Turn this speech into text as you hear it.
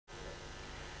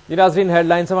जी नाज़रीन,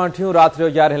 हेडलाइन सां वठियूं रात जो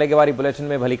 11 लॻे वारी बुलेटिन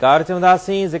में भलीकार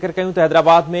चवंदासीं। ज़िक्र कयूं त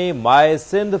हैदराबाद में माए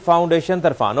सिंध फाउंडेशन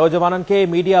तरफ़ां नौजवाननि खे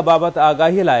मीडिया बाबति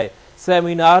आगाहीअ लाइ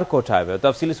सेमिनार कोठायो वियो।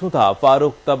 तफ़सील ॾिसूं था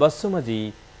फारूक तबस्सुम जी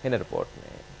हिन रिपोर्ट में।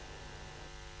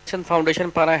 सिंध फाउंडेशन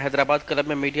पारां हैदराबाद क्लब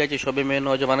में मीडिया के शोबे में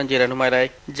नौजवाननि जी रहनुमाई लाइ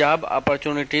जॉब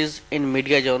अपॉर्चुनिटीज़ इन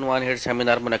मीडिया जो उनवान हेठि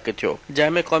सेमिनार मुनक़िद थियो,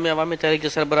 जंहिंमें क़ौमी अवामी तहरीक जे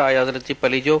सरबराह अयाज़ लतीफ़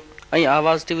पलीजो ऐं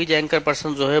आवाज़ टीवी जे एंकर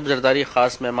पर्सन ज़ोहेब ज़रदारी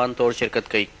ख़ास मेहमान तौर शिरकत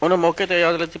कई। उन मौके ते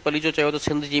अयाज़ लतीफ़ पलीजो चयो त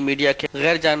सिंध जी मीडिया खे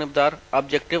गैर जानिबदार,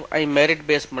 ऑब्जेक्टिव ऐं मेरिट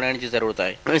बेस बणाइण जी ज़रूरत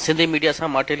आहे ऐं सिंधी मीडिया सां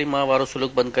माटेली मां वारो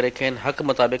सुलूक बंदि करे खेनि हक़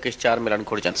मुताबिक़ इश्तिहार मिलणु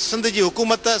घुरिजनि। सिंध जी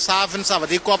हुकूमत सहाफ़िन सां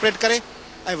वधीक कोऑपरेट करे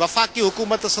ऐं वफ़ाक़ी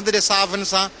हुकूमत सिंध जे सहाफ़िन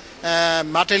सां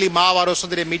माटेली मां वारो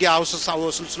सिंध जे मीडिया हाउस सां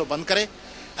उहो सिलसिलो बंदि करे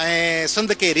ऐं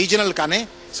सिंध के रीजनल कान्हे।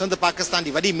 सिंध पाकिस्तान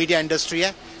जी वॾी मीडिया इंडस्ट्री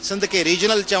आहे। सिंध के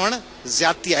रीजनल चवणु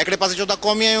ज़्यादती आहे। हिकिड़े पासे चऊं था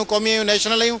क़ौमी आहियूं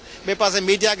नेशनल आहियूं, ॿिए पासे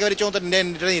मीडिया खे वरी चऊं त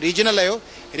रीजनल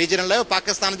आहियो।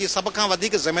 पाकिस्तान जी सभ खां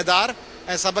वधीक ज़िम्मेदार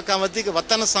ऐं सभ खां वधीक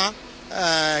वतन सां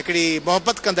हिकिड़ी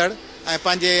मोहबत कंदड़ ऐं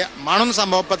पंहिंजे माण्हुनि सां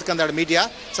मोहबत कंदड़ मीडिया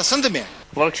सिंध में आहे।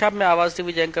 वर्कशॉप में आवाज़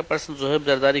टीवी जे एंकर पर्सन ज़ोहेब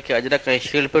ज़रदारी खे अजरक ऐं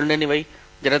शील्ड पिणु ॾिनी वई,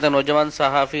 जॾहिं त नौजवान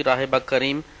सहाफ़ी राहिबा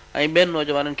करीम ऐं ॿियनि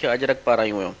नौजवाननि खे अजरक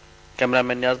पारायूं वियो।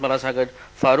 कैमरामैन न्याज़ मला सां गॾु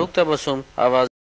फारूक तबस्सुम, आवाज़।